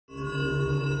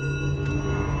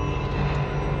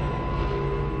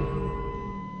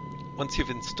Once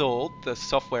you've installed the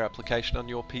software application on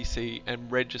your PC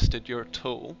and registered your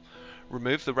tool,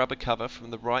 remove the rubber cover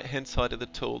from the right hand side of the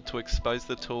tool to expose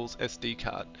the tool's SD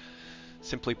card.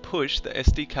 Simply push the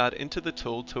SD card into the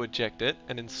tool to eject it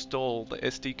and install the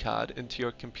SD card into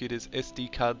your computer's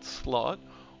SD card slot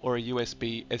or a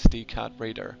USB SD card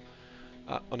reader.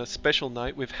 On a special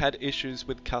note, we've had issues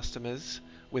with customers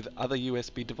with other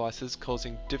USB devices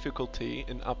causing difficulty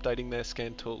in updating their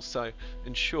ScanTools, so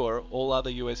ensure all other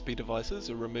USB devices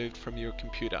are removed from your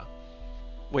computer.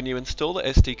 When you install the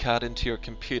SD card into your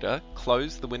computer,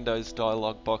 close the Windows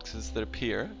dialog boxes that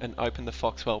appear and open the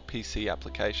Foxwell PC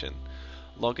application.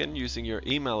 Log in using your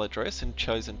email address and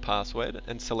chosen password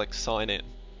and select Sign In.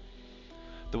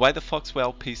 The way the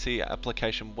Foxwell PC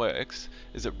application works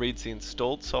is it reads the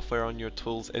installed software on your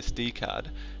tool's SD card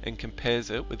and compares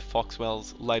it with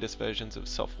Foxwell's latest versions of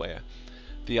software.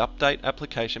 The update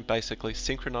application basically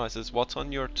synchronises what's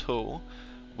on your tool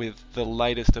with the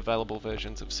latest available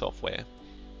versions of software.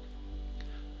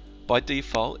 By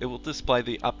default, it will display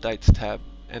the Updates tab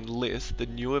and list the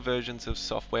newer versions of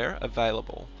software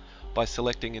available. By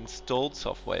selecting Installed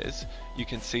Softwares, you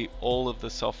can see all of the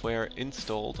software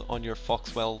installed on your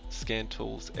Foxwell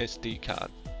ScanTools SD card.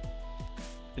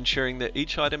 Ensuring that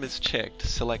each item is checked,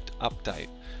 select Update.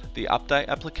 The Update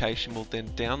application will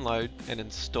then download and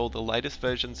install the latest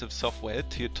versions of software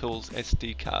to your tool's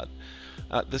SD card.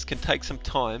 This can take some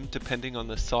time depending on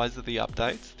the size of the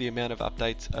updates, the amount of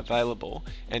updates available,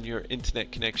 and your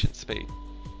internet connection speed.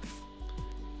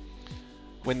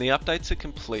 When the updates are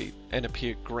complete and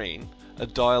appear green, a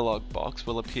dialog box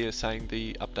will appear saying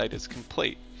the update is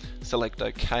complete. Select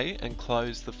OK and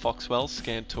close the Foxwell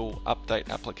ScanTool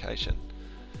update application.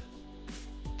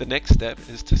 The next step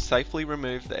is to safely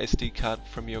remove the SD card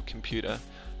from your computer.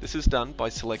 This is done by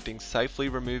selecting Safely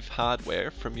Remove Hardware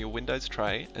from your Windows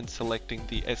tray and selecting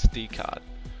the SD card.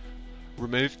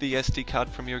 Remove the SD card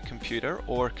from your computer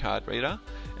or card reader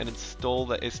and install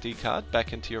the SD card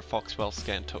back into your Foxwell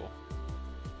ScanTool.